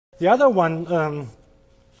The other one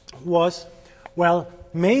was, well,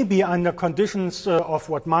 maybe under conditions of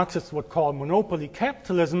what Marxists would call monopoly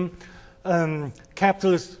capitalism,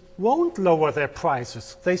 capitalists won't lower their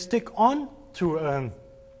prices. They stick on to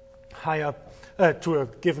a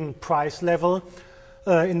given price level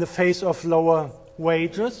in the face of lower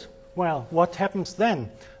wages. Well, what happens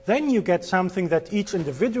then? Then you get something that each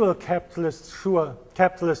individual capitalist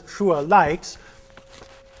sure likes.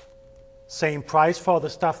 Same price for the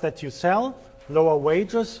stuff that you sell, lower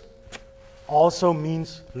wages also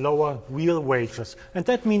means lower real wages. And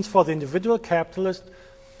that means for the individual capitalist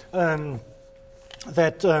that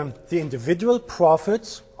the individual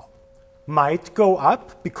profits might go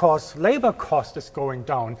up because labor cost is going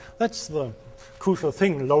down. That's the crucial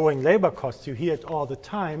thing, lowering labor costs. You hear it all the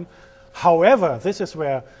time. However, this is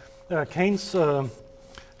where Keynes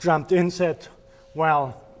jumped in, said,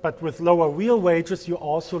 well, but with lower real wages, you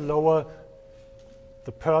also lower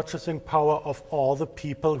the purchasing power of all the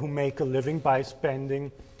people who make a living by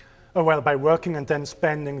spending, by working and then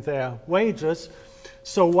spending their wages.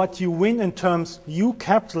 So what you win in terms, you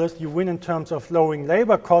capitalists, you win in terms of lowering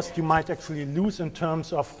labor costs, you might actually lose in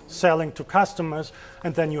terms of selling to customers,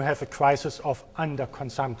 and then you have a crisis of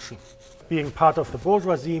underconsumption. Being part of the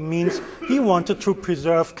bourgeoisie means he wanted to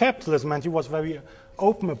preserve capitalism, and he was very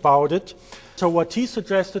open about it. So what he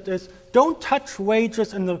suggested is, don't touch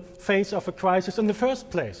wages in the face of a crisis in the first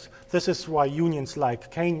place. This is why unions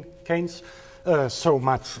like Keynes so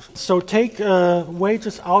much. So take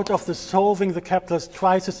wages out of the solving the capitalist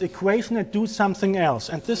crisis equation and do something else.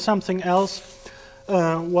 And this something else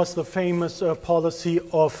was the famous policy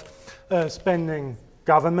of spending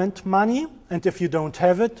government money. And if you don't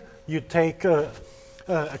have it, you take a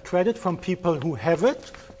credit from people who have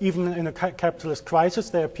it. Even in a capitalist crisis,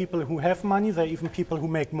 there are people who have money. There are even people who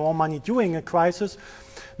make more money during a crisis.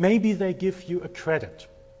 Maybe they give you a credit.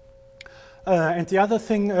 And the other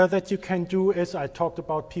thing that you can do is, I talked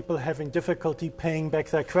about people having difficulty paying back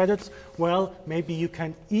their credits. Well, maybe you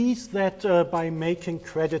can ease that by making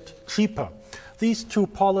credit cheaper. These two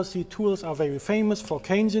policy tools are very famous for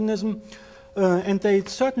Keynesianism, and they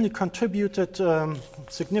certainly contributed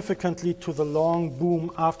significantly to the long boom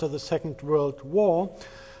after the Second World War.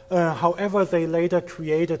 However, they later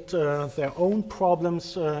created their own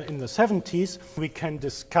problems in the 70s. We can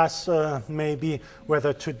discuss maybe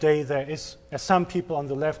whether today there is, as some people on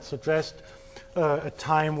the left suggest, a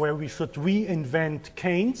time where we should reinvent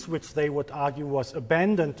Keynes, which they would argue was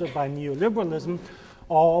abandoned by neoliberalism,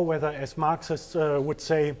 or whether, as Marxists would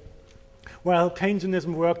say, well,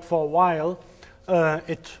 Keynesianism worked for a while,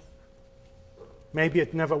 maybe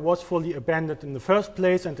it never was fully abandoned in the first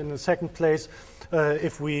place, and in the second place,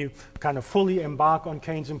 if we kind of fully embark on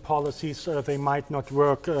Keynesian policies, they might not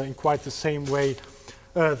work in quite the same way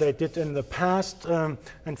they did in the past. And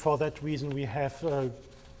for that reason, we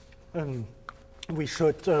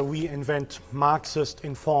should reinvent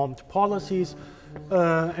Marxist-informed policies,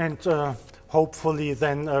 and hopefully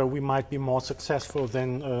then we might be more successful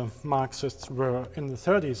than Marxists were in the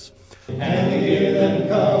 30s. And hear them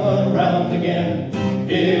come around again,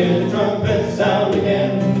 hear the trumpets sound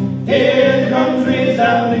again, here comes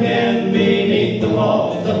resound again beneath the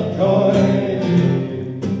walls of Troy.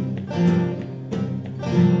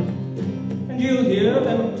 And you'll hear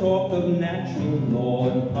them talk of natural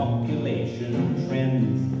law and population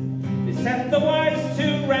trends. They set the wise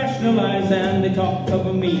to rationalize, and they talk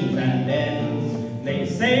of means and ends. They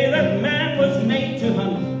say that man was made to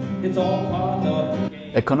hunt, it's all part of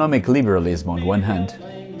economic liberalism on one hand,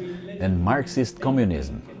 and Marxist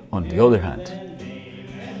communism on the other hand.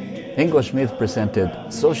 Ingo Schmidt presented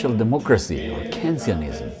social democracy, or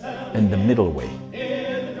Keynesianism, in the middle way.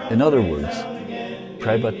 In other words,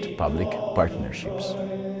 private-public partnerships.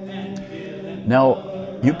 Now,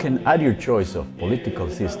 you can add your choice of political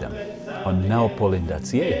system on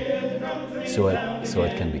nowpolling.ca, so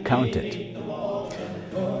it can be counted.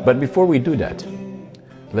 But before we do that,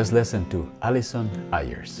 let's listen to Alison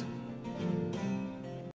Ayers.